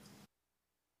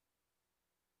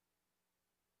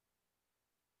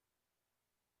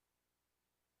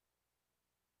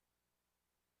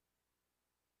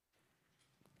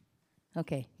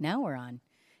Okay, now we're on.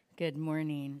 Good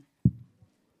morning.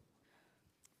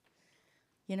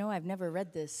 You know, I've never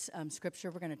read this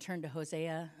scripture. We're going to turn to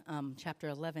Hosea chapter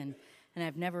 11. And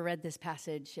I've never read this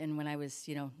passage. And when I was,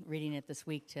 reading it this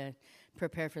week to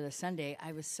prepare for the Sunday,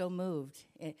 I was so moved.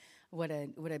 What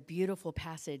a beautiful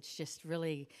passage. Just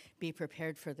really be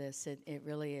prepared for this. It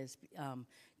really is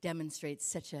demonstrates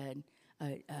such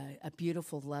a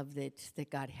beautiful love that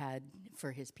God had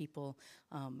for his people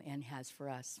and has for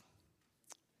us.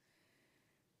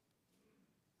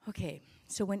 Okay,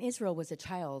 so when Israel was a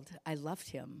child, I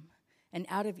loved him, and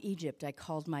out of Egypt I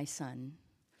called my son.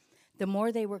 The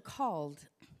more they were called,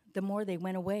 the more they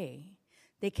went away.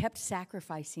 They kept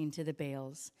sacrificing to the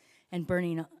Baals and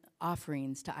burning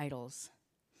offerings to idols.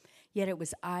 Yet it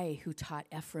was I who taught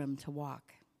Ephraim to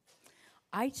walk.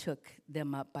 I took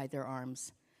them up by their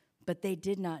arms, but they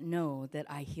did not know that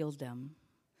I healed them.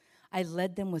 I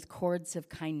led them with cords of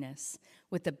kindness,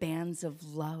 with the bands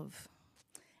of love.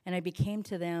 And I became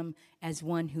to them as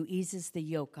one who eases the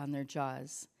yoke on their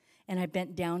jaws. And I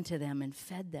bent down to them and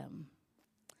fed them.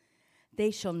 They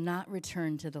shall not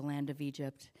return to the land of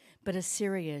Egypt, but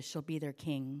Assyria shall be their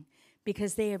king,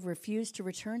 because they have refused to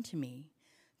return to me.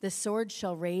 The sword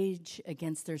shall rage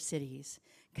against their cities,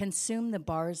 consume the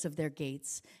bars of their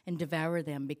gates, and devour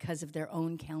them because of their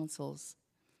own counsels.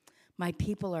 My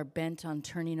people are bent on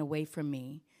turning away from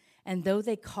me, and though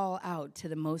they call out to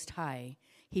the Most High,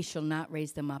 he shall not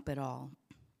raise them up at all.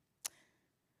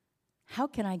 How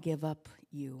can I give up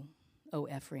you, O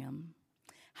Ephraim?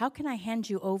 How can I hand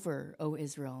you over, O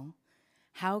Israel?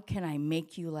 How can I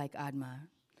make you like Admah?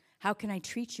 How can I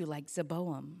treat you like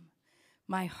Zeboam?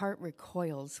 My heart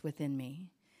recoils within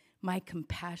me. My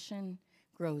compassion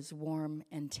grows warm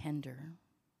and tender.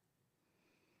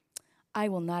 I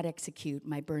will not execute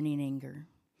my burning anger.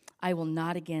 I will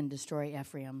not again destroy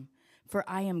Ephraim, for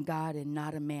I am God and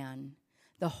not a man,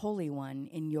 the Holy One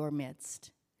in your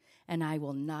midst, and I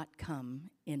will not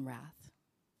come in wrath.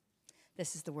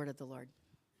 This is the word of the Lord.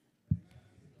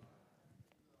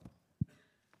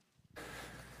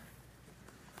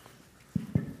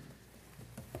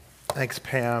 Thanks,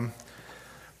 Pam.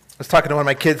 I was talking to one of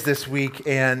my kids this week,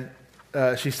 and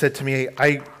she said to me,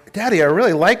 Daddy, I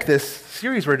really like this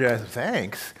series we're doing. I said,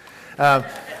 thanks.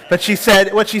 But what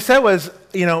she said was,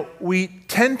 we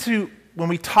tend to, when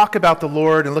we talk about the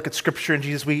Lord and look at Scripture and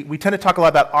Jesus, we tend to talk a lot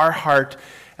about our heart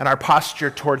and our posture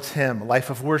towards him, a life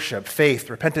of worship, faith,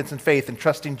 repentance and faith, and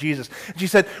trusting Jesus. And she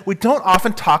said, we don't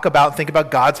often think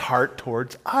about God's heart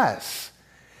towards us.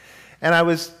 And I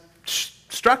was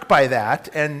struck by that,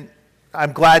 and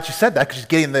I'm glad she said that because she's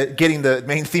getting the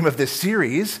main theme of this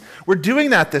series. We're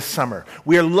doing that this summer.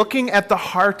 We are looking at the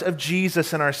heart of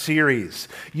Jesus in our series,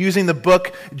 using the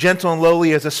book Gentle and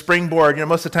Lowly as a springboard.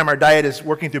 Most of the time our diet is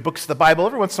working through books of the Bible.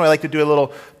 Every once in a while I like to do a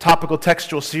little topical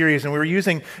textual series, and we were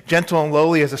using Gentle and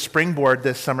Lowly as a springboard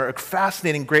this summer, a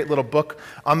fascinating, great little book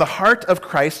on the heart of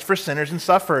Christ for sinners and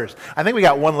sufferers. I think we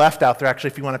got one left out there,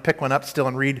 actually, if you want to pick one up still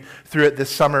and read through it this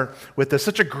summer with this.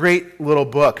 Such a great little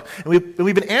book. And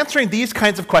we've been answering these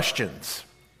kinds of questions.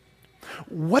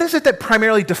 What is it that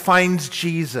primarily defines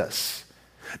Jesus?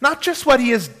 Not just what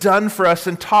he has done for us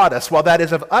and taught us, while that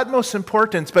is of utmost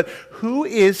importance, but who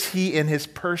is he in his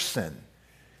person,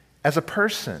 as a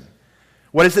person?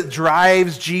 What is it that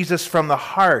drives Jesus from the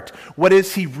heart? What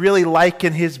is he really like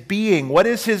in his being? What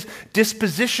is his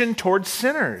disposition towards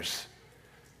sinners,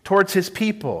 towards his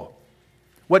people?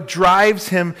 What drives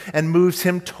him and moves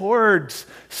him towards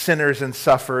sinners and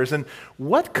sufferers? And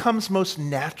what comes most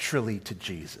naturally to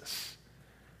Jesus?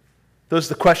 Those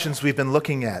are the questions we've been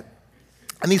looking at.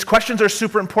 And these questions are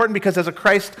super important because as a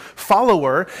Christ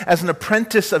follower, as an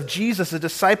apprentice of Jesus, a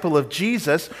disciple of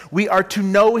Jesus, we are to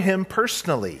know him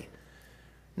personally.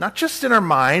 Not just in our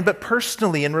mind, but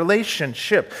personally in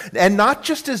relationship. And not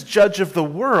just as judge of the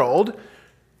world,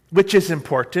 which is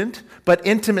important, but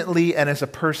intimately and as a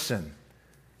person.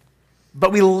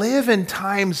 But we live in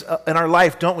times in our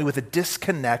life, don't we, with a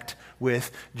disconnect with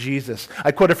Jesus.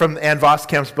 I quoted from Ann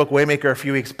Voskamp's book, Waymaker, a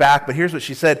few weeks back, but here's what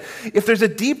she said. If there's a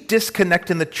deep disconnect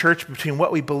in the church between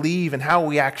what we believe and how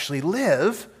we actually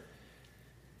live,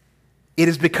 it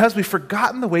is because we've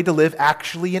forgotten the way to live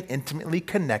actually and intimately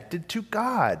connected to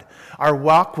God. Our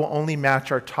walk will only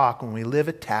match our talk when we live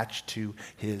attached to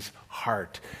his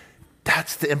heart.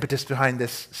 That's the impetus behind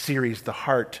this series, The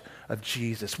Heart of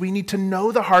Jesus. We need to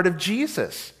know the heart of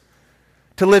Jesus,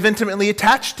 to live intimately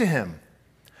attached to him,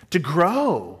 to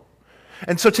grow.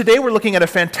 And so today we're looking at a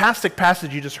fantastic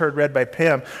passage you just heard read by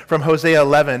Pam from Hosea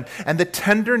 11 and the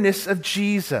tenderness of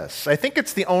Jesus. I think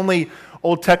it's the only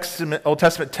Old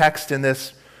Testament text in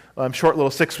this short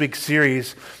little 6-week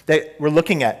series that we're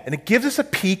looking at. And it gives us a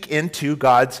peek into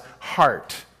God's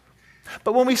heart.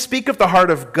 But when we speak of the heart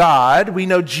of God, we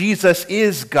know Jesus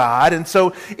is God. And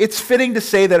so it's fitting to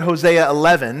say that Hosea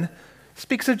 11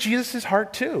 speaks of Jesus'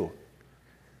 heart too.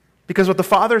 Because what the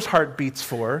Father's heart beats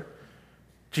for,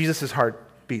 Jesus' heart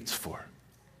beats for.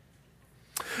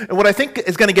 And what I think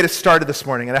is going to get us started this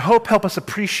morning, and I hope help us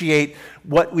appreciate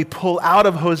what we pull out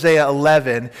of Hosea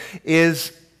 11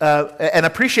 is, and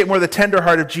appreciate more the tender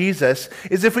heart of Jesus,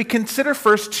 is if we consider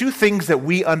first two things that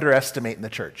we underestimate in the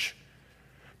church.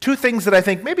 Two things that I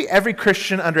think maybe every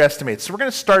Christian underestimates. So we're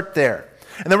going to start there.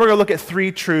 And then we're going to look at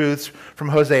three truths from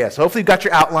Hosea. So hopefully you've got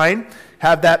your outline.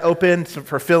 Have that open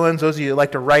for fill-ins, those of you who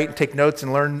like to write and take notes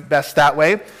and learn best that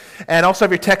way. And also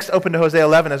have your text open to Hosea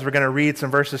 11 as we're going to read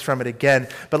some verses from it again.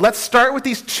 But let's start with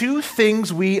these two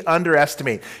things we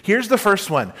underestimate. Here's the first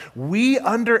one. We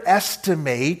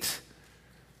underestimate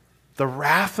the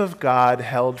wrath of God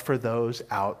held for those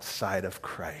outside of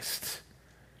Christ.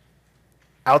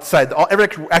 Outside,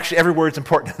 actually every word's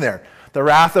important in there. The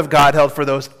wrath of God held for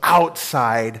those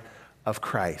outside of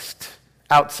Christ.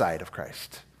 Outside of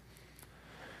Christ.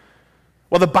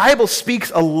 Well, the Bible speaks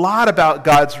a lot about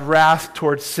God's wrath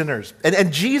towards sinners.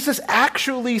 And Jesus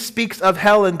actually speaks of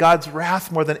hell and God's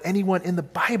wrath more than anyone in the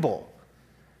Bible.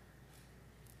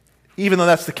 Even though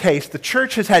that's the case, the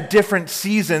church has had different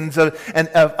seasons of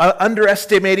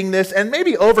underestimating this and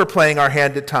maybe overplaying our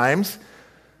hand at times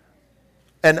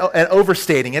and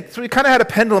overstating it. So we kind of had a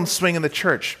pendulum swing in the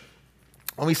church.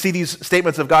 When we see these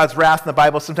statements of God's wrath in the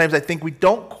Bible, sometimes I think we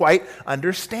don't quite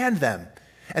understand them.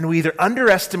 And we either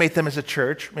underestimate them as a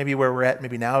church, maybe where we're at,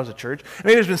 maybe now as a church.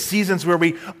 Maybe there's been seasons where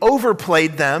we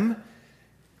overplayed them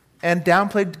and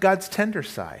downplayed God's tender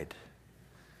side.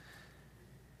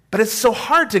 But it's so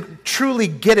hard to truly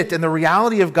get it, and the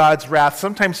reality of God's wrath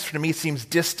sometimes to me seems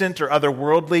distant or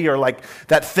otherworldly or like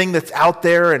that thing that's out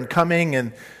there and coming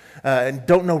and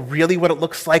don't know really what it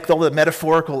looks like, all the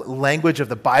metaphorical language of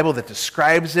the Bible that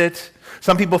describes it.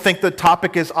 Some people think the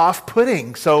topic is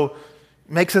off-putting, so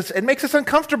it makes us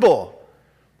uncomfortable.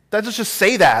 Let's just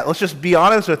say that. Let's just be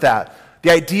honest with that.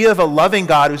 The idea of a loving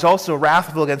God who's also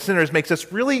wrathful against sinners makes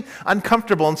us really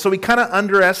uncomfortable, and so we kind of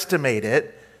underestimate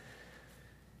it.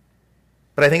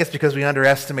 But I think it's because we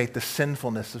underestimate the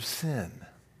sinfulness of sin.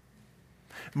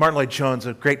 Martin Lloyd-Jones,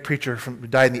 a great preacher who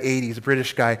died in the 80s, a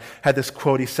British guy, had this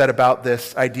quote he said about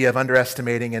this idea of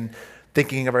underestimating and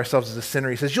thinking of ourselves as a sinner.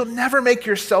 He says, "You'll never make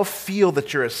yourself feel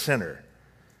that you're a sinner,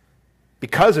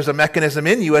 because there's a mechanism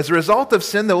in you as a result of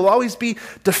sin that will always be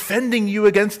defending you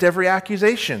against every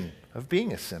accusation of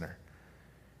being a sinner."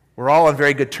 We're all on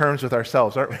very good terms with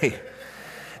ourselves, aren't we?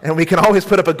 And we can always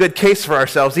put up a good case for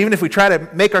ourselves, even if we try to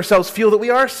make ourselves feel that we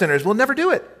are sinners. We'll never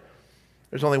do it.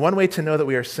 There's only one way to know that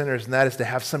we are sinners, and that is to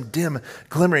have some dim,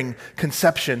 glimmering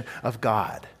conception of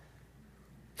God.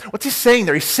 What's he saying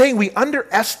there? He's saying we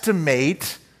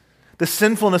underestimate the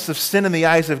sinfulness of sin in the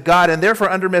eyes of God, and therefore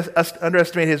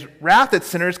underestimate his wrath at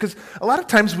sinners, because a lot of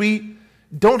times we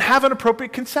don't have an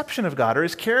appropriate conception of God or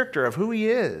his character, of who he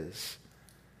is.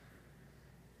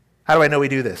 How do I know we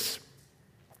do this?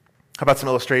 How about some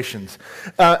illustrations?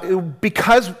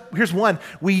 Because, here's one,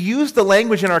 we use the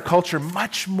language in our culture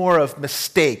much more of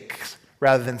mistakes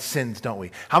rather than sins, don't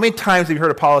we? How many times have you heard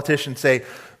a politician say,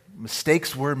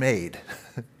 mistakes were made?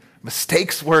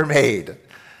 Mistakes were made.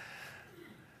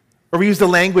 Or we use the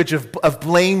language of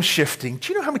blame shifting.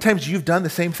 Do you know how many times you've done the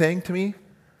same thing to me?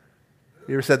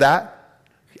 You ever said that?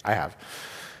 I have.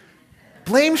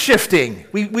 Blame shifting.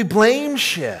 We blame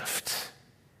shift.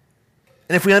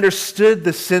 And if we understood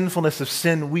the sinfulness of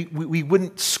sin, we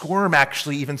wouldn't squirm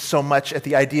actually even so much at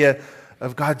the idea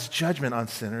of God's judgment on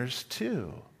sinners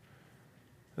too.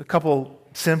 A couple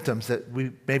symptoms that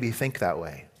we maybe think that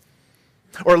way.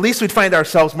 Or at least we'd find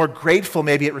ourselves more grateful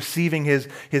maybe at receiving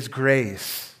his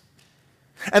grace.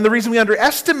 And the reason we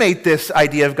underestimate this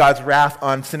idea of God's wrath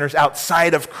on sinners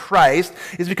outside of Christ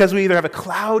is because we either have a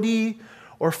cloudy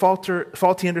or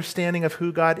faulty understanding of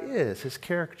who God is, his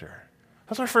character.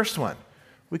 That's our first one.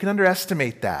 We can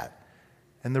underestimate that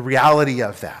and the reality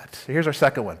of that. So here's our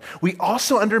second one. We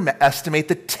also underestimate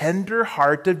the tender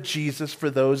heart of Jesus for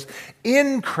those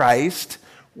in Christ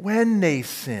when they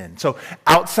sin. So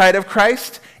outside of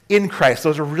Christ, in Christ.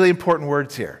 Those are really important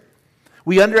words here.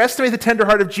 We underestimate the tender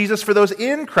heart of Jesus for those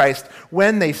in Christ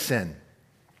when they sin.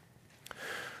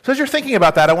 So as you're thinking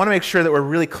about that, I want to make sure that we're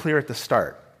really clear at the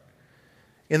start.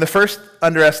 In the first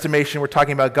underestimation, we're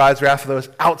talking about God's wrath for those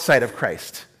outside of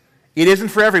Christ. It isn't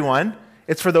for everyone.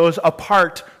 It's for those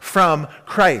apart from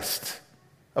Christ,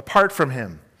 apart from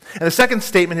him. And the second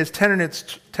statement, his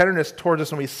tenderness towards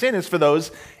us when we sin, is for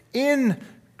those in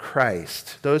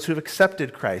Christ, those who have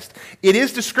accepted Christ. It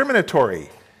is discriminatory.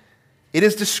 It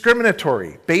is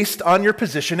discriminatory based on your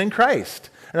position in Christ.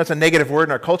 I know it's a negative word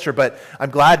in our culture, but I'm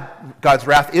glad God's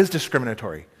wrath is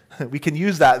discriminatory. We can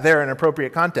use that there in an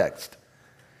appropriate context.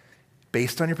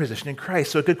 Based on your position in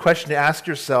Christ. So a good question to ask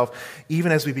yourself,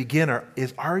 even as we begin,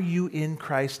 is are you in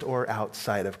Christ or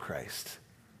outside of Christ?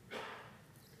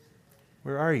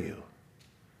 Where are you?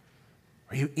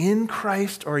 Are you in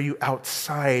Christ or are you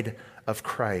outside of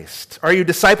Christ? Are you a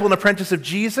disciple and apprentice of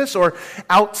Jesus or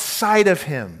outside of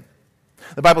him?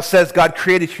 The Bible says God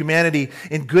created humanity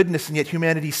in goodness, and yet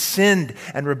humanity sinned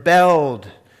and rebelled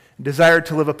and desired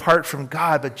to live apart from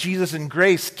God. But Jesus in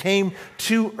grace came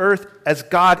to earth as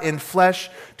God in flesh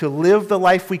to live the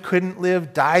life we couldn't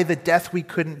live, die the death we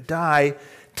couldn't die,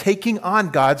 taking on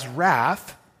God's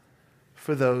wrath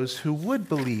for those who would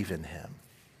believe in him.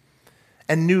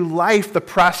 And new life, the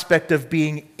prospect of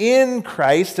being in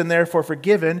Christ and therefore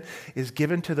forgiven, is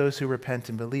given to those who repent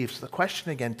and believe. So the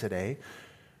question again today,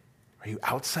 are you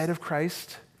outside of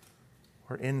Christ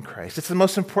or in Christ? It's the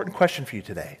most important question for you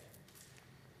today.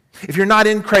 If you're not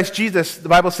in Christ Jesus, the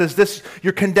Bible says this,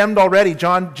 you're condemned already.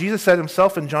 Jesus said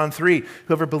himself in John 3,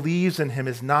 whoever believes in him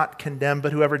is not condemned,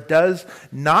 but whoever does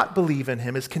not believe in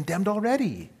him is condemned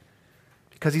already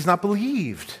because he's not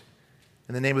believed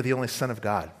in the name of the only Son of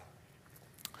God.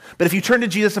 But if you turn to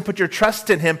Jesus and put your trust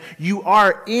in him, you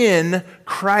are in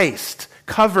Christ,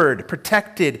 covered,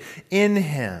 protected in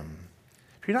him.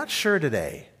 If you're not sure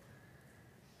today,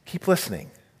 keep listening.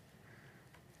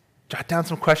 Jot down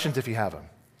some questions if you have them.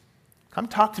 Come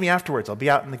talk to me afterwards. I'll be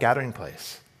out in the gathering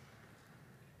place.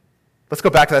 Let's go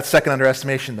back to that second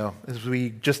underestimation, though, as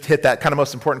we just hit that kind of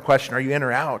most important question. Are you in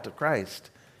or out of Christ?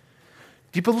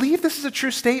 Do you believe this is a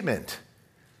true statement?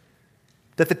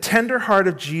 That the tender heart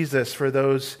of Jesus for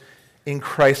those in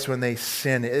Christ when they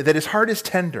sin, that his heart is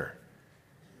tender?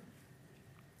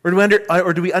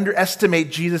 Or do we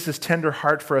underestimate Jesus' tender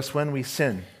heart for us when we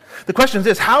sin? The question is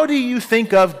this, how do you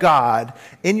think of God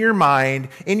in your mind,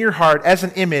 in your heart, as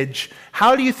an image?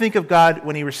 How do you think of God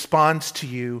when he responds to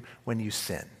you when you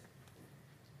sin?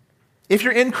 If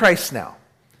you're in Christ now,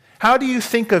 how do you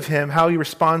think of him, how he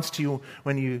responds to you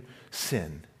when you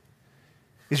sin?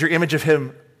 Is your image of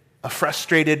him a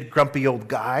frustrated, grumpy old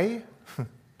guy?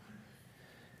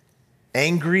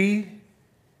 Angry?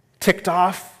 Ticked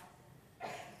off?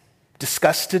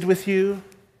 Disgusted with you?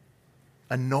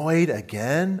 Annoyed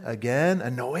again,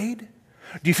 annoyed?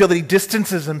 Do you feel that he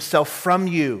distances himself from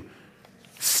you,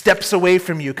 steps away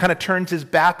from you, kind of turns his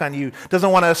back on you, doesn't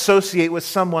want to associate with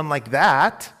someone like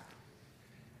that?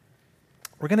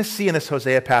 We're going to see in this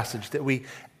Hosea passage that we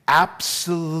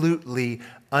absolutely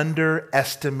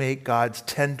underestimate God's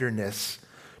tenderness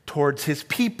towards his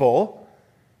people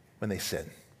when they sin.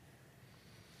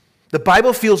 The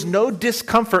Bible feels no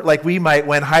discomfort like we might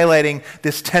when highlighting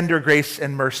this tender grace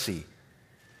and mercy.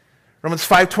 Romans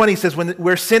 5:20 says,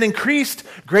 where sin increased,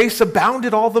 grace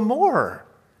abounded all the more.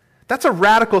 That's a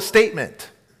radical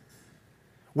statement.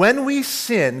 When we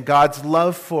sin, God's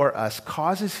love for us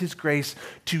causes his grace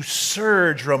to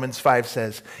surge, Romans 5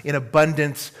 says, in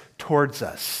abundance towards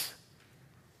us.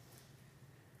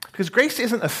 Because grace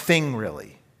isn't a thing,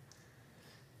 really.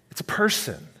 It's a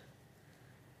person.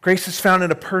 Grace is found in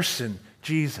a person,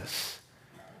 Jesus.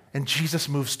 And Jesus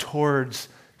moves towards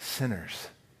sinners.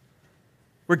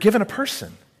 We're given a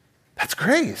person. That's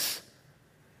grace.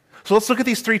 So let's look at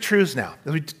these three truths now.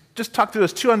 As we just talked through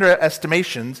those two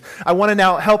underestimations, I want to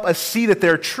now help us see that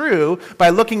they're true by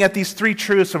looking at these three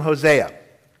truths from Hosea.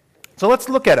 So let's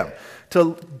look at them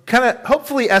to kind of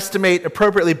hopefully estimate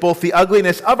appropriately both the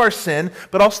ugliness of our sin,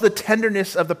 but also the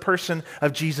tenderness of the person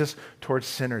of Jesus towards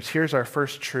sinners. Here's our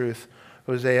first truth.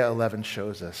 Hosea 11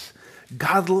 shows us.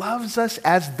 God loves us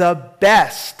as the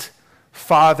best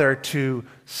father to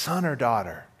son or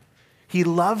daughter. He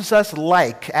loves us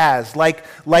like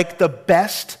the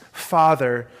best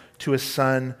father to a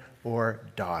son or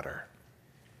daughter.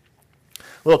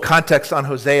 A little context on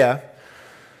Hosea.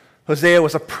 Hosea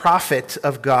was a prophet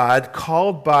of God,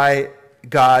 called by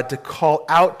God to call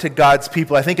out to God's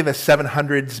people, I think in the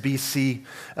 700s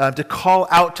BC, to call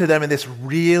out to them in this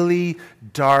really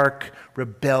dark,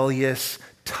 rebellious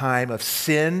time of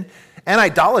sin and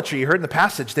idolatry. You heard in the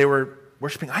passage, they were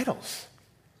worshiping idols.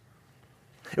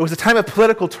 It was a time of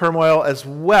political turmoil as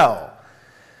well.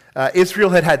 Israel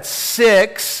had had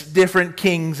 6 different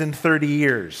kings in 30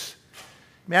 years.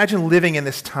 Imagine living in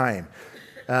this time.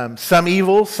 Some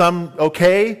evil, some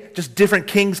okay, just different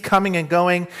kings coming and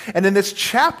going. And in this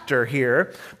chapter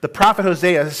here, the prophet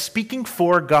Hosea is speaking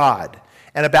for God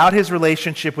and about his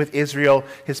relationship with Israel,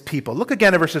 his people. Look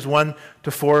again at verses 1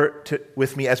 to 4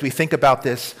 with me as we think about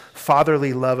this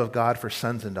fatherly love of God for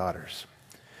sons and daughters.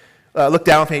 Look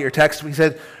down with me at your text. He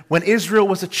said, when Israel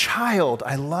was a child,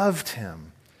 I loved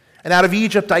him. And out of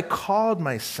Egypt I called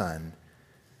my son.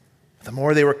 The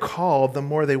more they were called, the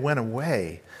more they went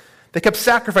away. They kept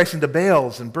sacrificing to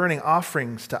Baals and burning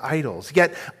offerings to idols.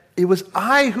 Yet it was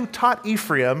I who taught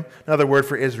Ephraim, another word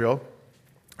for Israel,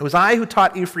 it was I who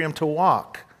taught Ephraim to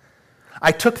walk.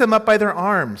 I took them up by their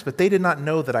arms, but they did not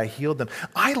know that I healed them.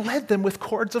 I led them with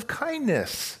cords of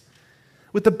kindness,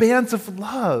 with the bands of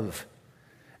love.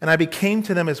 And I became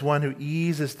to them as one who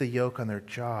eases the yoke on their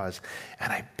jaws.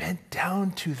 And I bent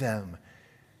down to them,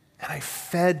 and I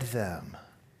fed them.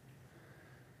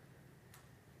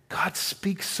 God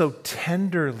speaks so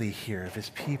tenderly here of his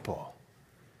people.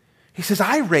 He says,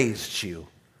 I raised you.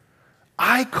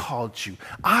 I called you.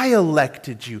 I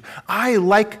elected you. I,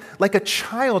 like a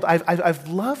child, I've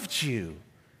loved you.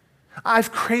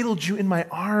 I've cradled you in my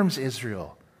arms,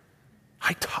 Israel.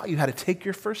 I taught you how to take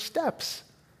your first steps.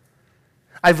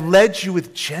 I've led you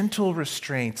with gentle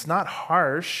restraints, not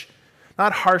harsh,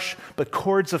 but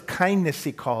cords of kindness,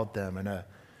 he called them, and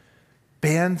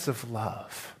bands of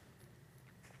love.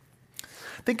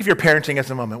 Think of your parenting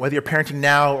as a moment, whether you're parenting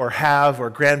now or have or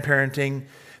grandparenting.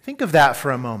 Think of that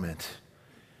for a moment.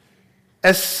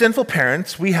 As sinful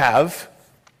parents, we have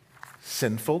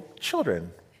sinful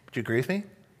children. Would you agree with me?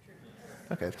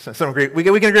 Okay, some agree. We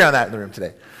can agree on that in the room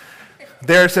today.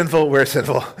 They're sinful, we're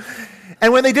sinful.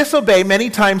 And when they disobey, many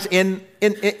times in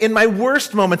my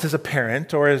worst moments as a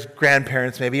parent or as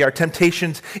grandparents maybe, our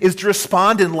temptations is to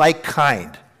respond in like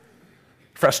kind.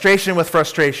 Frustration with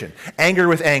frustration, anger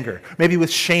with anger, maybe with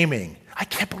shaming. I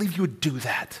can't believe you would do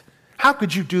that. How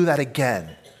could you do that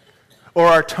again? Or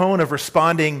our tone of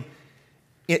responding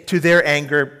to their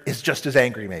anger is just as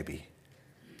angry maybe.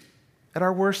 At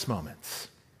our worst moments.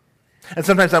 And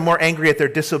sometimes I'm more angry at their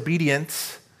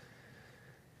disobedience,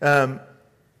 or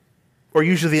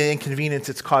usually the inconvenience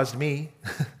it's caused me,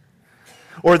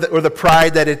 or the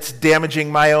pride that it's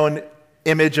damaging my own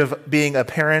image of being a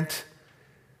parent.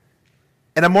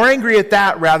 And I'm more angry at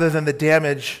that rather than the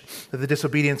damage that the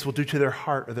disobedience will do to their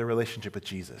heart or their relationship with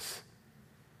Jesus.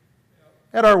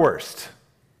 At our worst,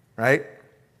 right?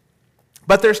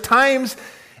 But there's times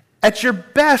at your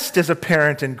best as a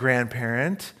parent and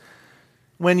grandparent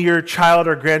when your child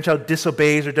or grandchild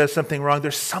disobeys or does something wrong.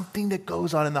 There's something that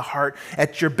goes on in the heart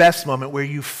at your best moment where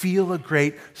you feel a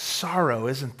great sorrow,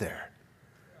 isn't there?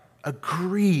 A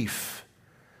grief,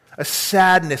 a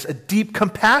sadness, a deep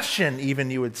compassion,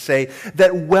 even you would say,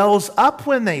 that wells up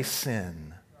when they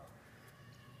sin.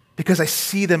 Because I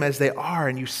see them as they are,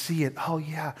 and you see it, oh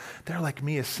yeah, they're like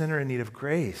me, a sinner in need of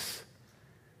grace.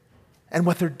 And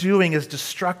what they're doing is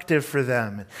destructive for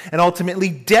them, and ultimately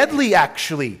deadly,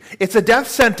 actually. It's a death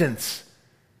sentence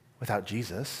without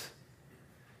Jesus.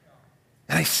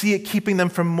 And I see it keeping them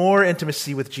from more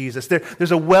intimacy with Jesus.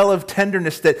 There's a well of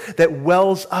tenderness that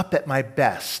wells up at my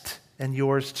best, and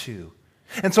yours too.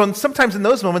 And so sometimes in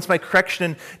those moments, my correction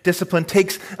and discipline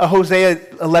takes a Hosea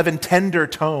 11 tender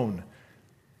tone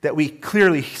that we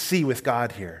clearly see with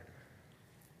God here.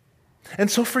 And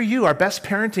so for you, our best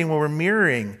parenting, when we're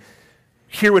mirroring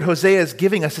here what Hosea is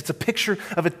giving us, it's a picture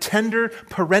of a tender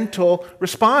parental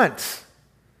response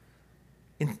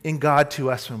in God to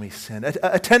us when we sin.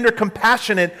 A tender,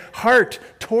 compassionate heart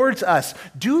towards us.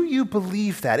 Do you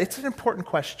believe that? It's an important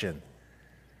question.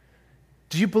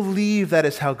 Do you believe that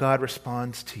is how God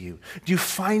responds to you? Do you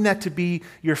find that to be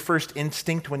your first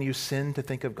instinct when you sin, to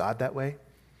think of God that way?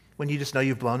 When you just know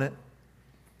you've blown it?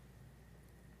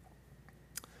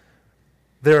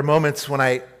 There are moments when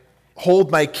I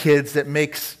hold my kids that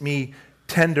makes me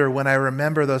tender when I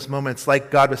remember those moments,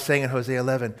 like God was saying in Hosea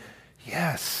 11,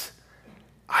 yes,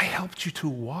 I helped you to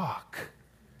walk.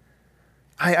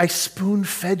 I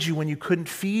spoon-fed you when you couldn't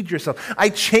feed yourself. I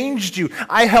changed you.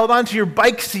 I held onto your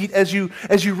bike seat as you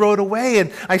rode away,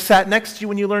 and I sat next to you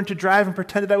when you learned to drive and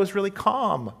pretended I was really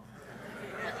calm.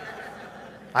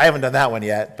 I haven't done that one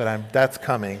yet, but that's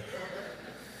coming.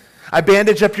 I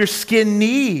bandaged up your skin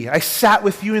knee. I sat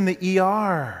with you in the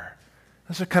ER.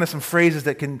 Those are kind of some phrases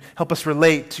that can help us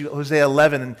relate to Hosea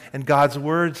 11 and God's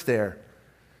words there.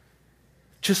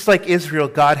 Just like Israel,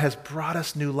 God has brought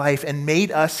us new life and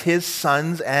made us his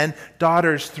sons and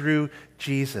daughters through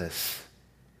Jesus.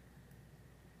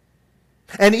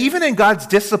 And even in God's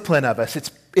discipline of us,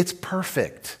 it's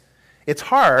perfect. It's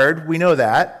hard, we know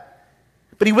that.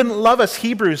 But he wouldn't love us,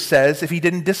 Hebrews says, if he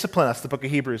didn't discipline us, the book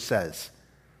of Hebrews says.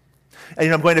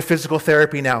 And I'm going to physical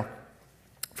therapy now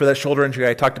for that shoulder injury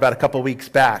I talked about a couple weeks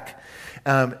back.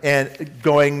 and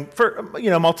going for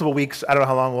multiple weeks. I don't know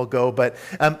how long we'll go, but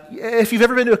if you've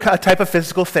ever been to a type of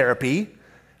physical therapy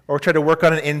or tried to work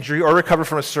on an injury or recover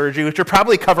from a surgery, which will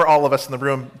probably cover all of us in the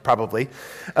room, probably,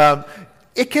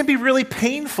 it can be really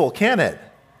painful, can it?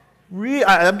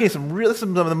 I'm getting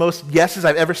some of the most yeses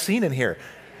I've ever seen in here.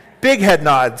 Big head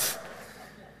nods.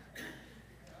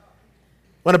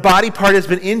 When a body part has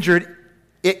been injured,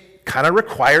 it kind of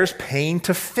requires pain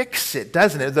to fix it,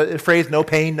 doesn't it? The phrase, no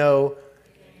pain, no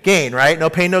gain, right? No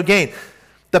pain, no gain.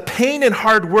 The pain and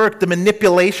hard work, the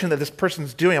manipulation that this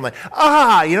person's doing, I'm like,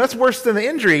 it's worse than the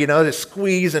injury, to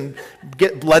squeeze and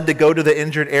get blood to go to the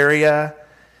injured area.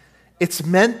 It's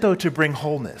meant, though, to bring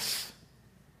wholeness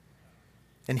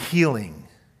and healing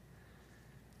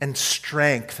and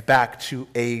strength back to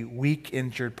a weak,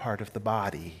 injured part of the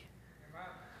body.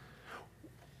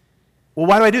 Well,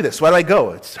 why do I do this? Why do I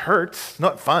go? It hurts. It's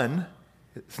not fun.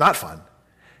 It's not fun.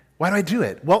 Why do I do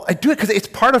it? Well, I do it because it's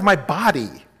part of my body.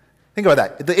 Think about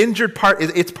that. The injured part,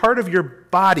 it's part of your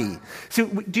body. See,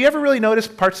 do you ever really notice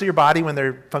parts of your body when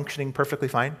they're functioning perfectly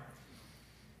fine?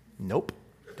 Nope.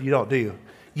 You don't, do you?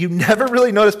 You never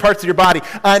really notice parts of your body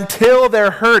until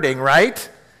they're hurting, right?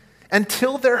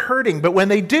 Until they're hurting. But when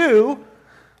they do,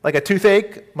 like a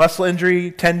toothache, muscle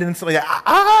injury, tendon, something like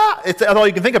that, that's all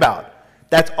you can think about.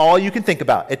 That's all you can think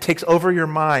about. It takes over your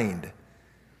mind.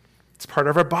 It's part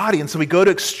of our body. And so we go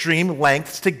to extreme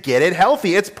lengths to get it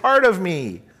healthy. It's part of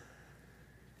me.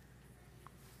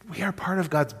 We are part of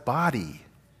God's body.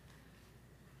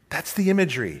 That's the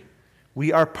imagery.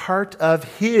 We are part of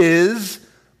His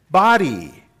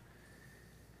body.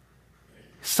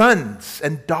 Sons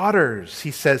and daughters,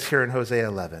 He says here in Hosea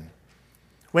 11.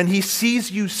 When He sees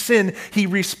you sin, He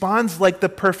responds like the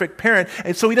perfect parent.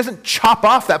 And so He doesn't chop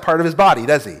off that part of His body,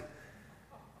 does He?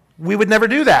 We would never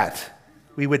do that.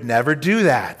 We would never do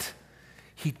that.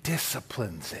 He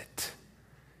disciplines it.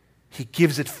 He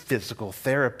gives it physical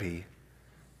therapy.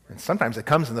 And sometimes it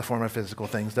comes in the form of physical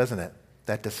things, doesn't it?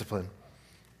 That discipline.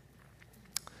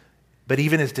 But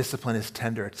even His discipline is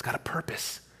tender. It's got a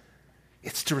purpose.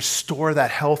 It's to restore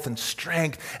that health and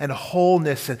strength and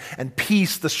wholeness and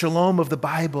peace, the shalom of the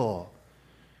Bible.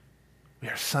 We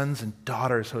are sons and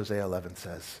daughters, Hosea 11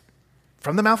 says,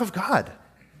 from the mouth of God.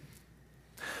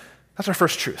 That's our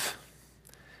first truth.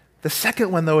 The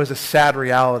second one, though, is a sad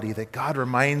reality that God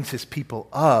reminds His people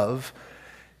of,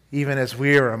 even as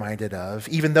we are reminded of.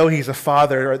 Even though He's a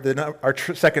father, our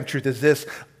second truth is this: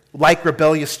 like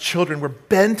rebellious children, we're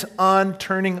bent on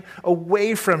turning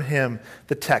away from Him,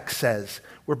 the text says.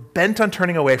 We're bent on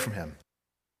turning away from Him.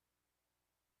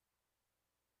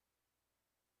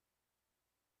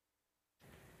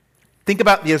 Think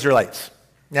about the Israelites.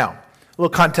 Now, a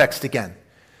little context again.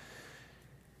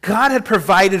 God had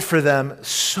provided for them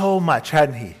so much,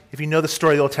 hadn't He? If you know the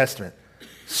story of the Old Testament.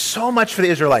 So much for the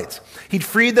Israelites. He'd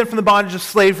freed them from the bondage of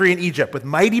slavery in Egypt with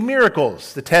mighty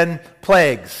miracles, the 10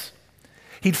 plagues.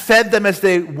 He'd fed them as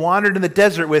they wandered in the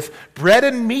desert with bread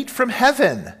and meat from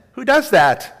heaven. Who does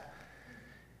that?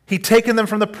 He'd taken them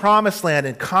from the promised land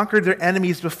and conquered their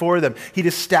enemies before them. He'd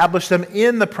established them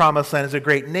in the promised land as a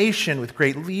great nation with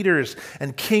great leaders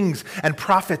and kings and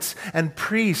prophets and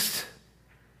priests.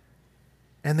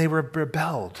 And they were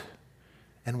rebelled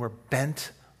and were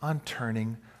bent on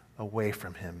turning away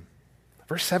from Him.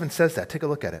 Verse 7 says that. Take a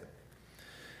look at it.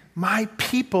 My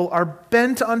people are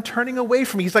bent on turning away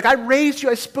from me. He's like, I raised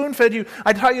you, I spoon-fed you,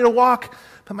 I taught you to walk,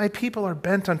 but my people are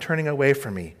bent on turning away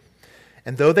from me.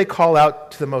 And though they call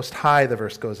out to the Most High, the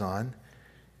verse goes on,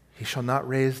 He shall not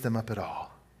raise them up at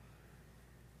all.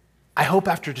 I hope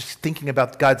after just thinking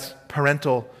about God's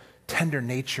parental tender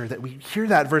nature that we hear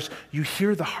that verse, you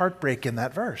hear the heartbreak in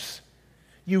that verse.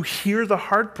 You hear the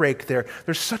heartbreak there.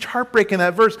 There's such heartbreak in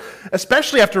that verse,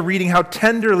 especially after reading how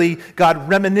tenderly God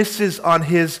reminisces on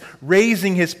His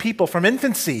raising His people from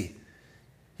infancy.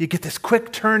 You get this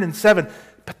quick turn in 7,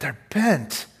 but they're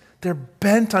bent. They're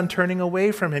bent on turning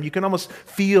away from Him. You can almost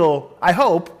feel, I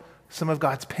hope, some of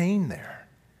God's pain there.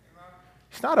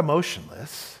 He's not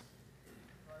emotionless.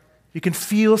 You can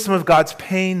feel some of God's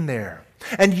pain there.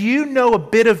 And you know a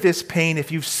bit of this pain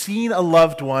if you've seen a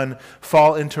loved one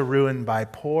fall into ruin by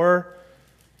poor,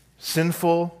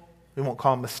 sinful, we won't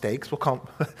call them mistakes, we'll call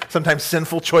them sometimes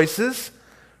sinful choices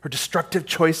or destructive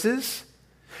choices.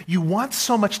 You want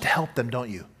so much to help them,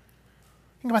 don't you?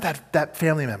 Think about that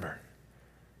family member.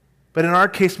 But in our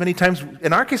case, many times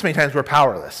we're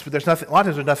powerless. But a lot of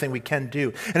times there's nothing we can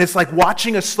do. And it's like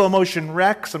watching a slow motion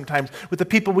wreck sometimes with the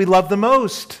people we love the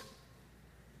most.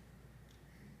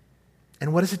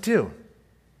 And what does it do?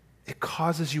 It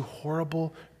causes you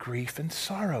horrible grief and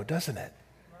sorrow, doesn't it?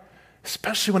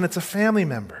 Especially when it's a family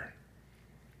member.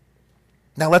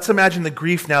 Now let's imagine the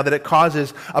grief now that it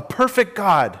causes a perfect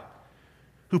God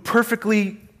who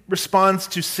perfectly responds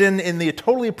to sin in the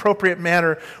totally appropriate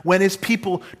manner when his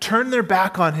people turn their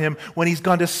back on him, when he's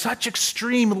gone to such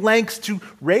extreme lengths to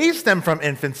raise them from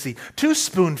infancy, to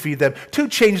spoon feed them, to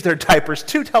change their diapers,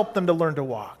 to help them to learn to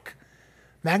walk.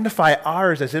 Magnify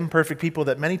ours as imperfect people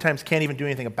that many times can't even do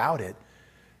anything about it.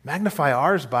 Magnify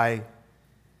ours by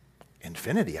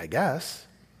infinity, I guess,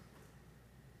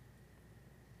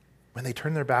 when they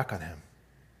turn their back on him.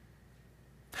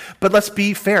 But let's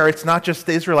be fair, it's not just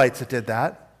the Israelites that did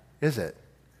that, is it?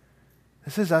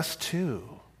 This is us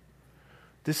too.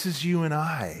 This is you and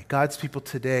I, God's people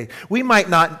today. We might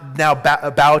not now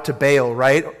bow to Baal,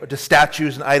 right? Or to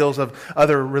statues and idols of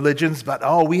other religions,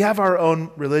 but we have our own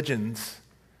religions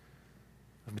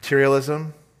of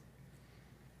materialism,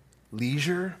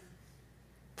 leisure,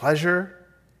 pleasure.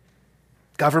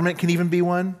 Government can even be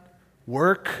one.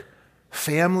 Work,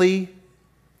 family,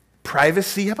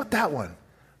 privacy. How about that one?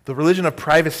 The religion of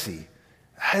privacy.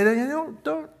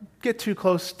 Don't get too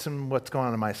close to what's going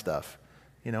on in my stuff.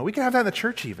 We can have that in the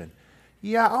church even.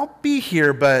 Yeah, I'll be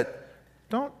here, but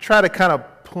don't try to kind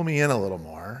of pull me in a little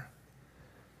more.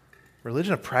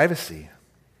 Religion of privacy.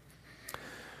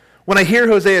 When I hear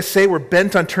Hosea say we're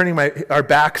bent on turning our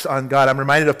backs on God, I'm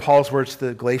reminded of Paul's words to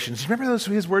the Galatians. Do you remember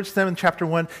his words to them in chapter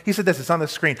 1? He said this, it's on the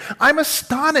screen. I'm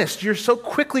astonished you're so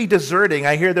quickly deserting.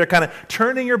 I hear they're kind of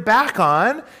turning your back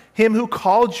on him who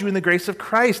called you in the grace of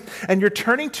Christ, and you're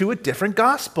turning to a different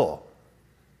gospel.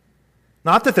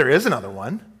 Not that there is another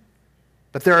one,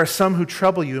 but there are some who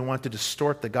trouble you and want to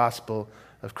distort the gospel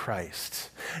of Christ.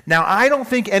 Now, I don't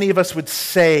think any of us would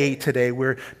say today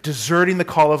we're deserting the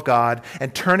call of God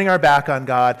and turning our back on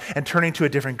God and turning to a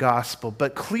different gospel,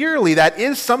 but clearly that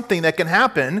is something that can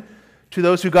happen to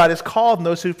those who God has called and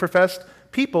those who professed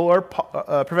people or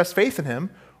professed faith in him,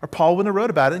 or Paul wouldn't have wrote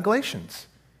about it in Galatians.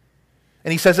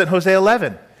 And he says it in Hosea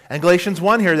 11 and Galatians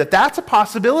 1 here that that's a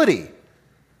possibility.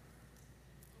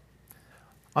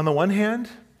 On the one hand,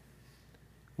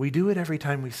 we do it every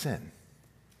time we sin.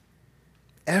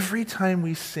 Every time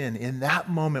we sin, in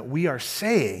that moment, we are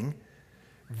saying,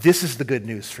 this is the good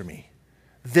news for me.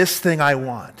 This thing I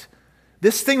want.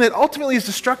 This thing that ultimately is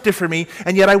destructive for me,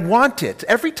 and yet I want it.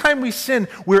 Every time we sin,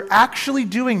 we're actually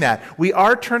doing that. We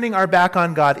are turning our back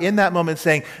on God in that moment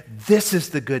saying, this is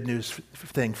the good news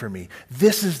thing for me.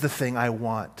 This is the thing I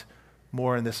want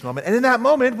more in this moment. And in that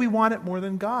moment, we want it more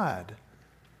than God.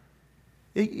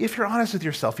 If you're honest with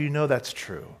yourself, you know that's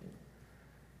true.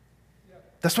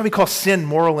 That's why we call sin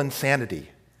moral insanity.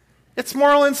 It's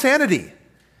moral insanity.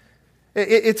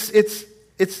 It's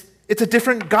a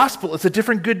different gospel. It's a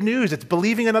different good news. It's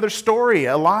believing another story,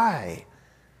 a lie.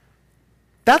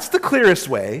 That's the clearest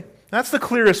way. That's the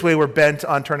clearest way we're bent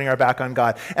on turning our back on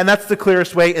God. And that's the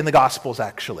clearest way in the Gospels,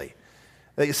 actually.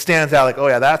 It stands out like, oh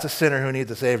yeah, that's a sinner who needs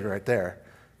a Savior right there.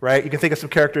 Right? You can think of some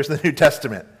characters in the New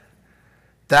Testament.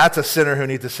 That's a sinner who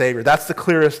needs a Savior. That's the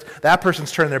clearest. That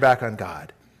person's turned their back on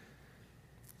God.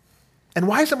 And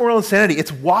why is it moral insanity?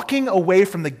 It's walking away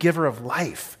from the giver of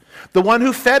life. The one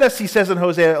who fed us, he says in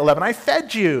Hosea 11, I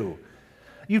fed you.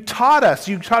 You taught us.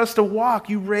 You taught us to walk.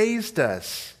 You raised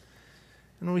us.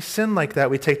 And when we sin like that,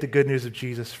 we take the good news of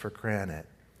Jesus for granted.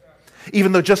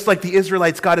 Even though just like the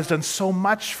Israelites, God has done so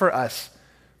much for us,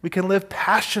 we can live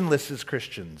passionless as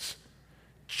Christians,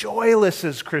 joyless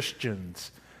as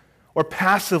Christians, or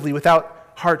passively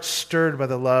without hearts stirred by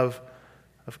the love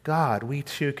of God. We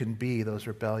too can be those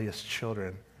rebellious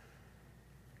children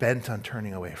bent on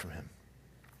turning away from him.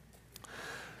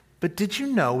 But did you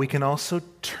know we can also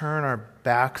turn our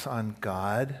backs on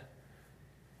God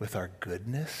with our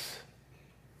goodness?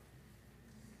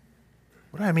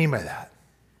 What do I mean by that?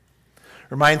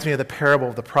 Reminds me of the parable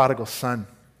of the prodigal son.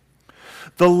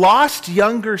 The lost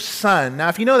younger son, now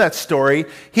if you know that story,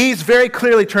 he's very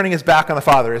clearly turning his back on the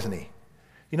father, isn't he?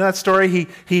 You know that story?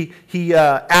 He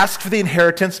asked for the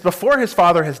inheritance before his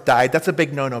father has died. That's a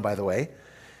big no-no, by the way.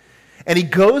 And he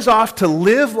goes off to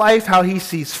live life how he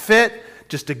sees fit,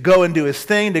 just to go and do his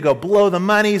thing, to go blow the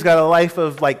money. He's got a life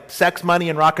of like sex, money,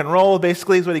 and rock and roll,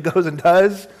 basically, is what he goes and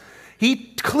does.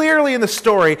 He clearly in the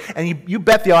story, and you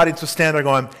bet the audience was standing there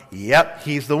going, yep,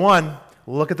 he's the one.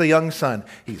 Look at the young son.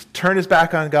 He's turned his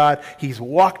back on God. He's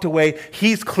walked away.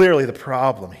 He's clearly the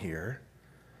problem here.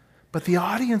 But the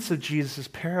audience of Jesus'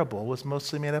 parable was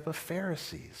mostly made up of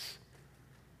Pharisees.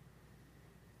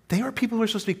 They were people who were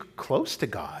supposed to be close to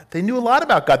God. They knew a lot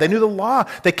about God. They knew the law.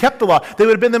 They kept the law. They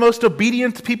would have been the most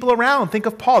obedient people around. Think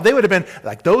of Paul. They would have been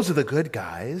like, those are the good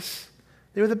guys.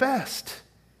 They were the best.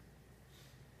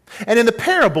 And in the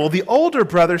parable, the older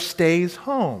brother stays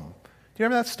home. Do you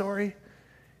remember that story?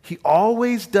 He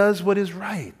always does what is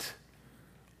right.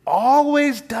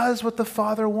 always does what the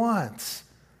Father wants.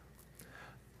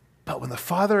 But when the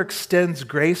Father extends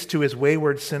grace to his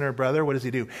wayward sinner brother, what does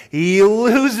he do? He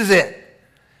loses it.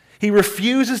 He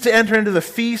refuses to enter into the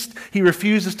feast. He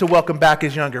refuses to welcome back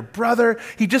his younger brother.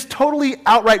 He just totally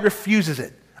outright refuses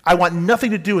it. I want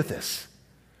nothing to do with this.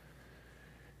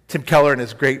 Tim Keller, in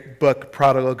his great book,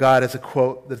 Prodigal God, has a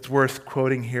quote that's worth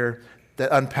quoting here that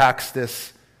unpacks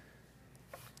this.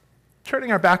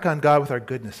 Turning our back on God with our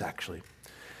goodness, actually.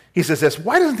 He says this,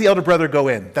 why doesn't the elder brother go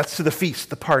in? That's to the feast,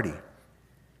 the party.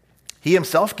 He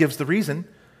himself gives the reason.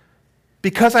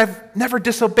 Because I've never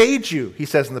disobeyed you, he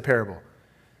says in the parable.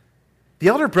 The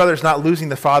elder brother is not losing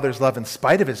the Father's love in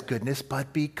spite of his goodness,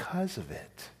 but because of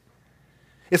it.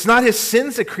 It's not his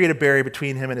sins that create a barrier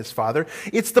between him and his Father.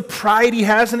 It's the pride he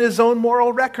has in his own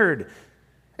moral record.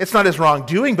 It's not his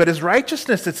wrongdoing, but his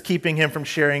righteousness that's keeping him from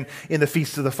sharing in the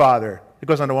feast of the Father. It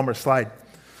goes on to one more slide.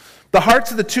 The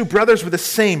hearts of the two brothers were the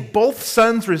same. Both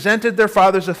sons resented their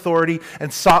father's authority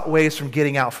and sought ways from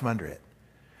getting out from under it.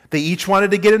 They each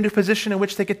wanted to get into a position in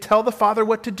which they could tell the Father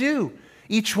what to do.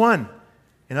 Each one,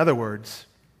 in other words,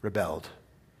 rebelled.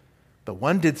 But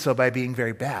one did so by being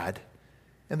very bad,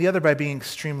 and the other by being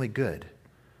extremely good.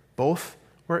 Both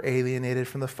were alienated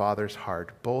from the Father's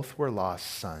heart. Both were lost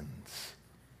sons.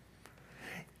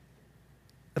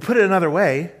 To put it another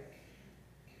way,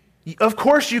 of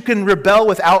course you can rebel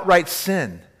with outright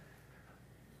sin,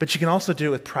 but you can also do it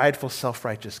with prideful,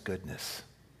 self-righteous goodness.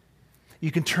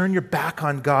 You can turn your back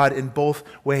on God in both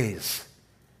ways.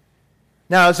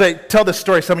 Now, as I tell this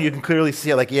story, some of you can clearly see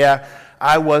it, like, yeah,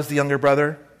 I was the younger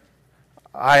brother.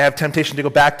 I have temptation to go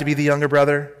back to be the younger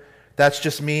brother. That's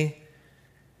just me.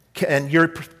 And your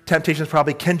temptation is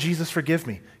probably, can Jesus forgive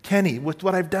me? Can he? With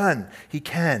what I've done, he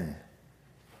can.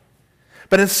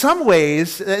 But in some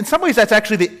ways, that's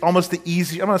actually almost the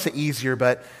easier, I'm not going to say easier,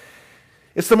 but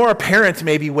it's the more apparent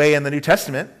maybe way in the New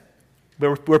Testament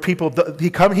where people, he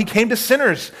came to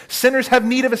sinners. Sinners have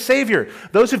need of a Savior.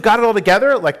 Those who've got it all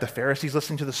together, like the Pharisees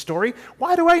listening to the story,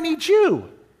 why do I need you?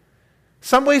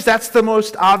 Some ways that's the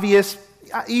most obvious,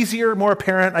 easier, more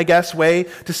apparent, I guess, way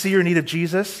to see your need of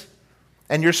Jesus.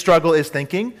 And your struggle is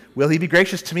thinking, will he be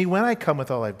gracious to me when I come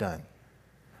with all I've done?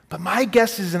 But my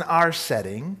guess is in our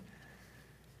setting,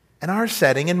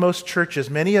 in most churches,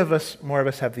 more of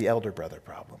us have the elder brother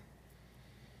problem.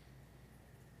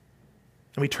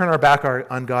 And we turn our back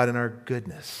on God and our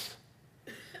goodness.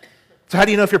 So how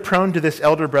do you know if you're prone to this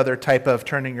elder brother type of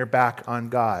turning your back on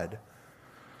God?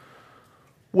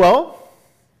 Well,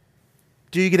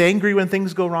 do you get angry when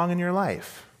things go wrong in your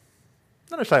life?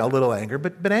 Not necessarily a little anger,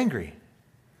 but angry.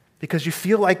 Because you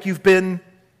feel like you've been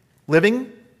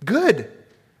living good.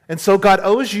 And so God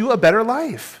owes you a better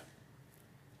life.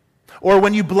 Or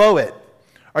when you blow it,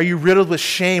 are you riddled with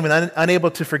shame and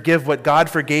unable to forgive what God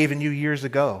forgave in you years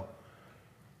ago?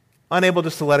 Unable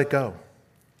just to let it go.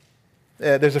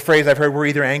 There's a phrase I've heard, we're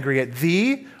either angry at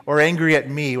thee or angry at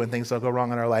me when things don't go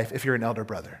wrong in our life if you're an elder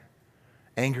brother.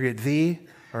 Angry at thee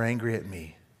or angry at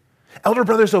me. Elder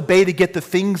brothers obey to get the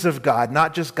things of God,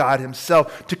 not just God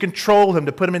himself, to control him,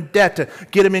 to put him in debt, to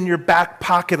get him in your back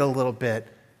pocket a little bit.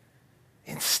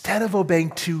 Instead of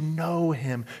obeying to know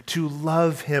him, to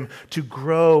love him, to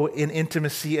grow in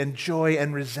intimacy and joy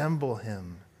and resemble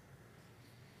him.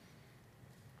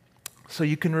 So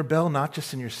you can rebel not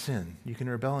just in your sin, you can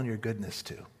rebel in your goodness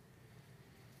too.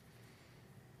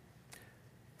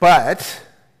 But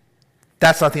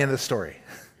that's not the end of the story.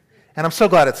 And I'm so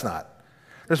glad it's not.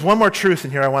 There's one more truth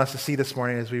in here I want us to see this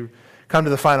morning as we come to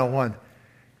the final one.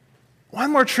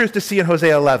 One more truth to see in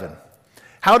Hosea 11.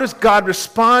 How does God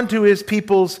respond to his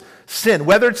people's sin?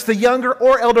 Whether it's the younger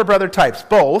or elder brother types,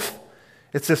 both,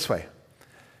 it's this way.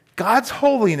 God's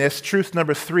holiness, truth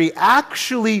number 3,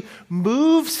 actually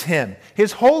moves him.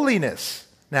 His holiness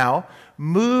now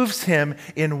moves him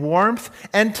in warmth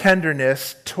and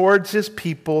tenderness towards his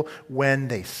people when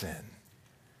they sin.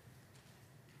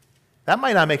 That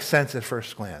might not make sense at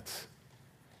first glance,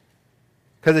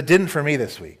 because it didn't for me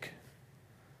this week.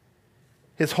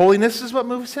 His holiness is what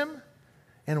moves him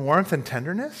in warmth and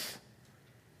tenderness.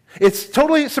 It's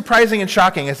totally surprising and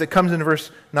shocking as it comes in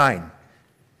verse 9.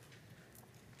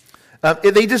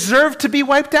 They deserve to be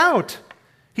wiped out.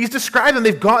 He's described them.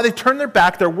 They've turned their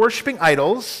back. They're worshiping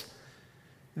idols.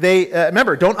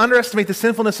 Remember, don't underestimate the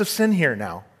sinfulness of sin here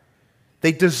now.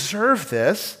 They deserve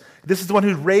this. This is the one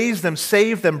who raised them,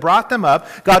 saved them, brought them up.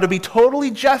 God would be totally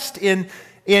just in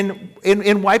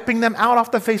wiping them out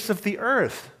off the face of the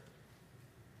earth.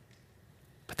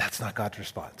 But that's not God's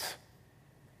response.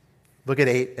 Look at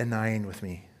 8 and 9 with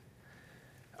me.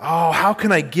 Oh, how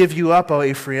can I give you up, O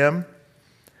Ephraim?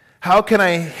 How can I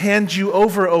hand you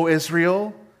over, O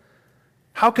Israel?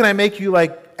 How can I make you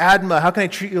like Admah? How can I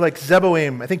treat you like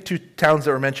Zeboim? I think 2 towns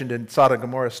that were mentioned in Sodom and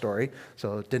Gomorrah story,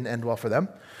 so it didn't end well for them.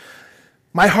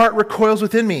 My heart recoils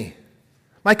within me.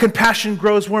 My compassion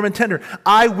grows warm and tender.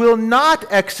 I will not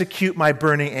execute my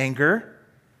burning anger,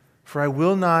 for I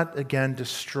will not again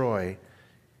destroy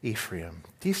Ephraim.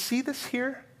 Do you see this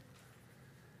here?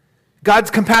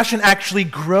 God's compassion actually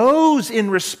grows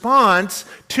in response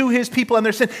to his people and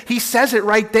their sin. He says it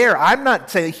right there. I'm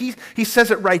not saying, he says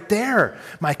it right there.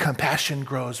 My compassion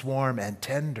grows warm and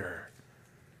tender.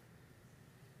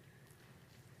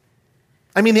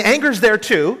 I mean, the anger's there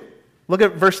too. Look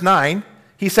at verse 9.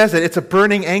 He says it. It's a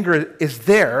burning anger is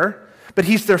there, but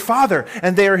he's their father,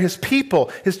 and they are his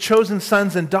people, his chosen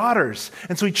sons and daughters.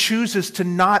 And so he chooses to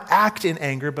not act in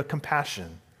anger, but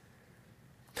compassion.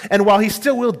 And while he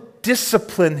still will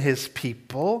discipline his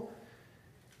people,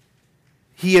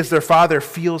 he as their father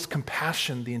feels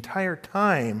compassion the entire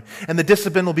time. And the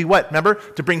discipline will be what? Remember?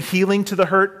 To bring healing to the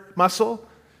hurt muscle?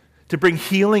 To bring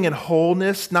healing and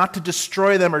wholeness, not to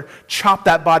destroy them or chop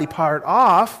that body part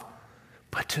off,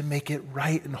 but to make it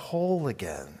right and whole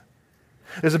again.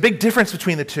 There's a big difference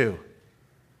between the two.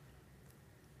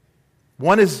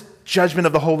 One is judgment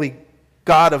of the holy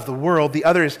God of the world. The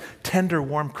other is tender,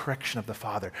 warm correction of the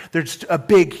Father. There's a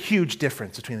big, huge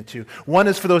difference between the two. One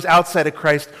is for those outside of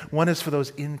Christ. One is for those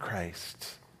in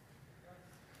Christ.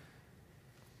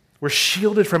 We're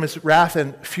shielded from his wrath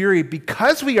and fury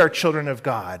because we are children of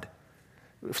God.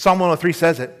 Psalm 103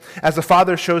 says it. As the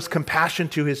Father shows compassion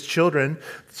to his children,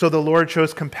 so the Lord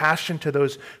shows compassion to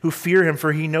those who fear him,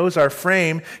 for he knows our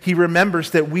frame. He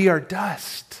remembers that we are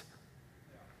dust.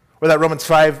 Or that Romans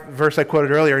 5 verse I quoted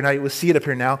earlier, and we'll see it up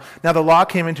here now. Now the law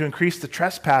came in to increase the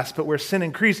trespass, but where sin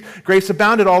increased, grace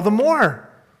abounded all the more.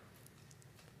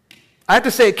 I have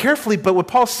to say it carefully, but what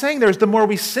Paul's saying there is the more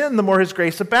we sin, the more his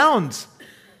grace abounds.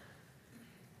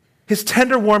 His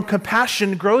tender, warm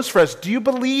compassion grows for us. Do you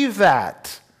believe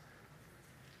that?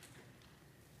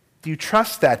 Do you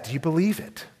trust that? Do you believe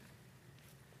it?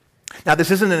 Now,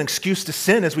 this isn't an excuse to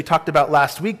sin, as we talked about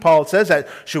last week. Paul says that,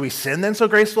 should we sin then so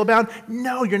grace will abound?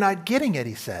 No, you're not getting it,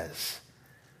 he says.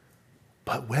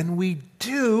 But when we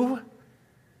do,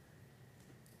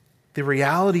 the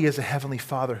reality is a heavenly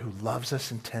Father who loves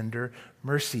us in tender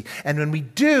mercy. And when we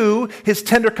do, his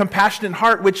tender, compassionate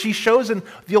heart, which he shows in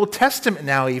the Old Testament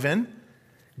now even,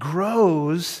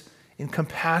 grows in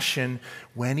compassion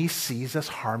when he sees us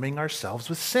harming ourselves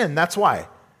with sin. That's why.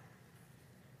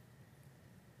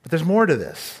 But there's more to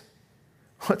this.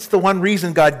 What's the one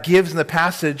reason God gives in the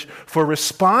passage for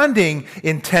responding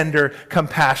in tender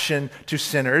compassion to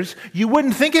sinners? You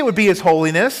wouldn't think it would be his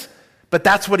holiness, but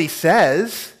that's what he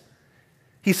says.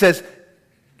 He says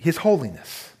his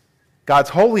holiness. God's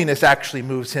holiness actually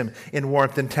moves him in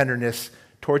warmth and tenderness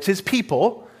towards his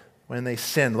people when they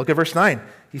sin. Look at verse 9.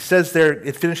 He says there,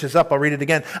 it finishes up, I'll read it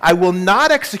again. I will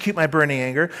not execute my burning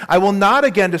anger. I will not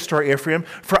again destroy Ephraim,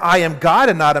 for I am God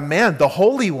and not a man, the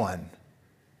Holy One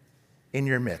in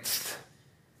your midst.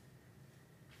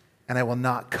 And I will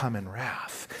not come in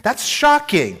wrath. That's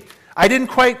shocking. I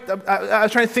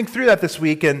was trying to think through that this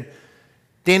week, and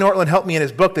Dane Ortland helped me in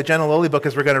his book, the Gentle Lowly book,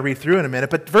 as we're going to read through in a minute.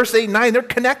 But verse 8 and 9, they're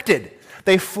connected.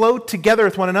 They flow together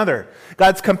with one another.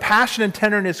 God's compassion and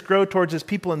tenderness grow towards his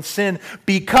people in sin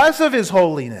because of his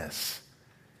holiness.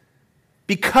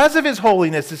 Because of his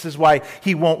holiness, this is why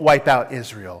he won't wipe out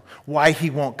Israel, why he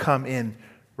won't come in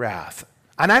wrath.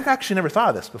 And I've actually never thought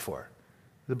of this before.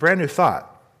 It's a brand new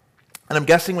thought. And I'm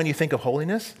guessing when you think of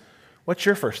holiness, what's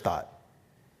your first thought?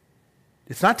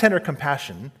 It's not tender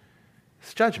compassion,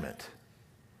 it's judgment.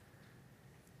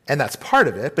 And that's part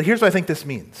of it, but here's what I think this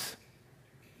means.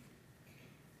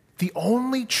 The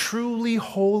only truly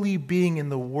holy being in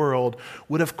the world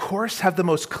would, of course, have the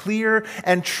most clear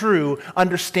and true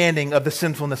understanding of the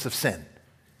sinfulness of sin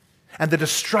and the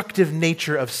destructive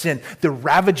nature of sin, the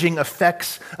ravaging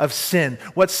effects of sin,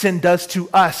 what sin does to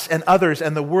us and others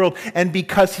and the world. And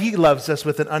because he loves us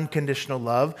with an unconditional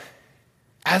love,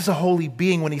 as a holy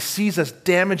being, when he sees us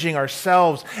damaging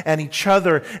ourselves and each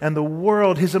other and the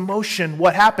world, his emotion,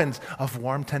 what happens? Of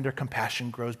warm, tender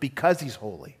compassion grows because he's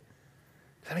holy.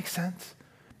 Does that make sense?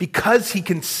 Because he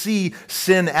can see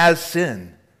sin as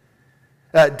sin.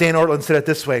 Dane Ortland said it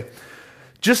this way.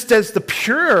 Just as the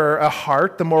purer a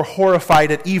heart, the more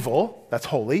horrified at evil, that's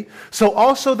holy, so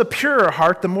also the purer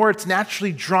heart, the more it's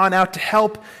naturally drawn out to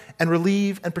help and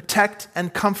relieve and protect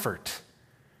and comfort.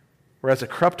 Whereas a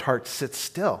corrupt heart sits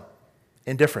still,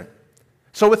 indifferent.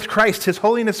 So with Christ, his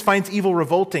holiness finds evil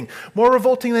revolting, more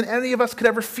revolting than any of us could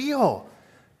ever feel.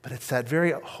 But it's that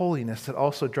very holiness that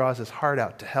also draws his heart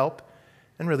out to help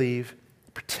and relieve,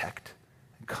 protect,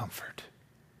 and comfort.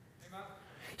 Amen.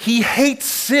 He hates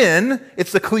sin,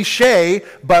 it's the cliche,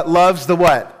 but loves the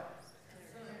what?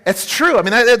 It's true. I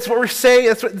mean, that's what we're saying.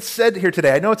 That's what it's said here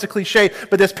today. I know it's a cliche,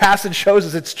 but this passage shows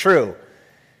us it's true.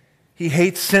 He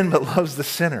hates sin, but loves the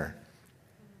sinner.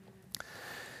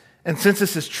 And since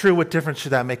this is true, what difference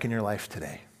should that make in your life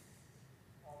today?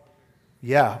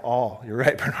 Yeah, all. You're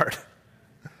right, Bernard.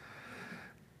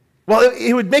 Well,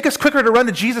 it would make us quicker to run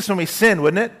to Jesus when we sin,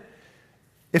 wouldn't it?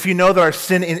 If you know that our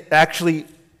sin actually,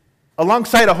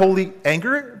 alongside a holy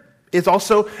anger, is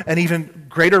also an even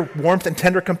greater warmth and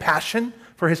tender compassion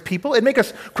for his people. It'd make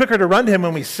us quicker to run to him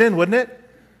when we sin, wouldn't it?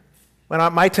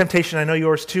 My temptation, I know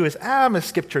yours too, is, I'm going to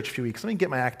skip church a few weeks. Let me get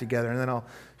my act together, and then I'll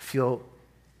feel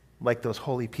like those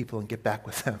holy people and get back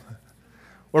with them.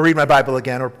 Or read my Bible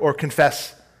again, or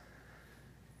confess.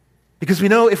 Because we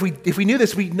know if we knew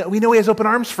this, we know he has open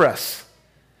arms for us.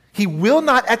 He will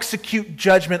not execute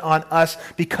judgment on us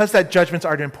because that judgment's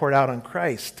already been poured out on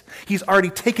Christ. He's already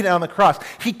taken it on the cross.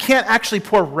 He can't actually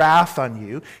pour wrath on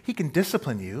you. He can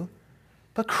discipline you,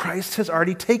 but Christ has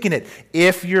already taken it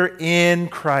if you're in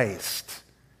Christ.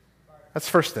 That's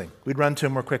the first thing. We'd run to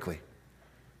him more quickly.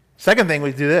 Second thing,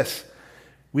 we'd do this.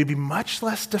 We'd be much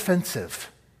less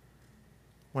defensive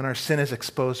when our sin is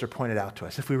exposed or pointed out to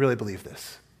us, if we really believe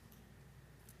this.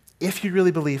 If you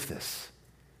really believe this.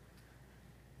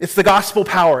 It's the gospel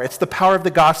power. It's the power of the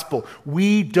gospel.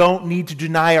 We don't need to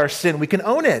deny our sin. We can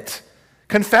own it,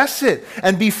 confess it,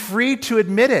 and be free to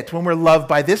admit it when we're loved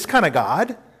by this kind of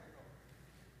God.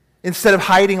 Instead of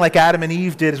hiding like Adam and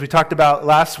Eve did, as we talked about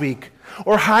last week,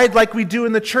 or hide like we do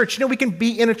in the church. You know, we can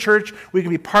be in a church, we can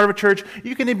be part of a church,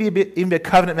 you can even be a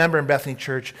covenant member in Bethany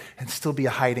Church and still be a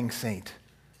hiding saint.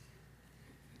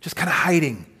 Just kind of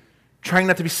hiding, trying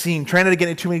not to be seen, trying not to get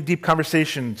into too many deep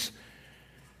conversations.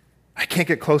 I can't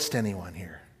get close to anyone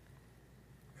here.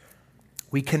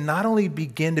 We can not only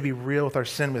begin to be real with our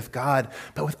sin with God,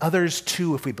 but with others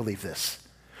too if we believe this.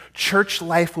 Church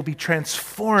life will be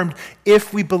transformed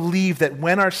if we believe that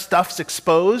when our stuff's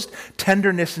exposed,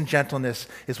 tenderness and gentleness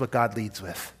is what God leads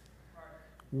with.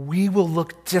 We will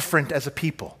look different as a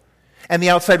people. And the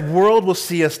outside world will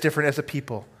see us different as a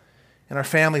people. In our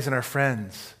families and our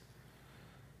friends.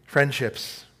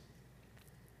 Friendships.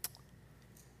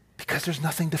 Because there's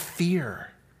nothing to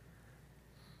fear.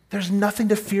 There's nothing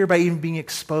to fear by even being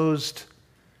exposed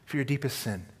for your deepest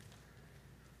sin.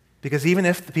 Because even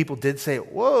if the people did say,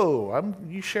 whoa,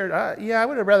 you shared, yeah, I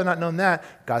would have rather not known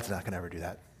that, God's not going to ever do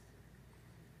that.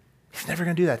 He's never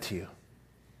going to do that to you.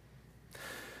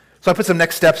 So I put some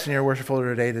next steps in your worship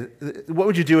folder today. What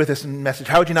would you do with this message?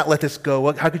 How would you not let this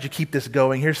go? How could you keep this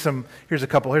going? Here's a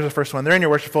couple. Here's the first one. They're in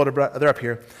your worship folder. They're up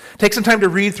here. Take some time to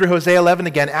read through Hosea 11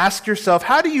 again. Ask yourself,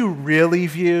 how do you really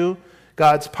view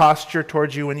God's posture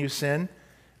towards you when you sin?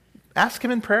 Ask him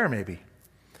in prayer maybe.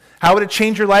 How would it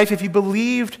change your life if you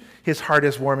believed his heart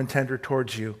is warm and tender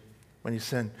towards you when you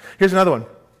sin? Here's another one.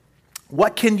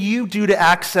 What can you do to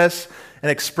access and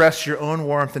express your own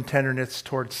warmth and tenderness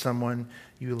towards someone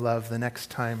you love the next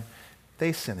time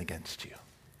they sin against you?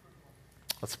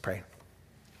 Let's pray.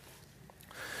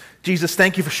 Jesus,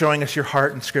 thank you for showing us your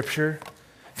heart in Scripture.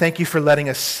 Thank you for letting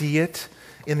us see it.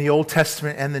 In the Old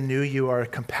Testament and the New, you are a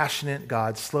compassionate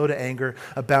God, slow to anger,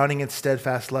 abounding in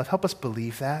steadfast love. Help us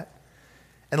believe that.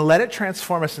 And let it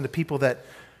transform us into people that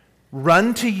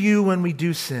run to you when we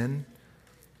do sin,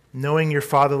 knowing your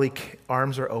fatherly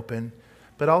arms are open,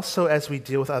 but also as we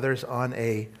deal with others on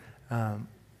a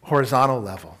horizontal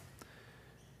level.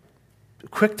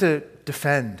 Quick to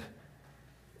defend,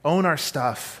 own our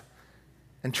stuff,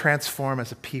 and transform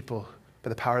as a people by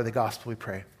the power of the gospel, we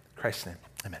pray. In Christ's name,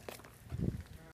 amen.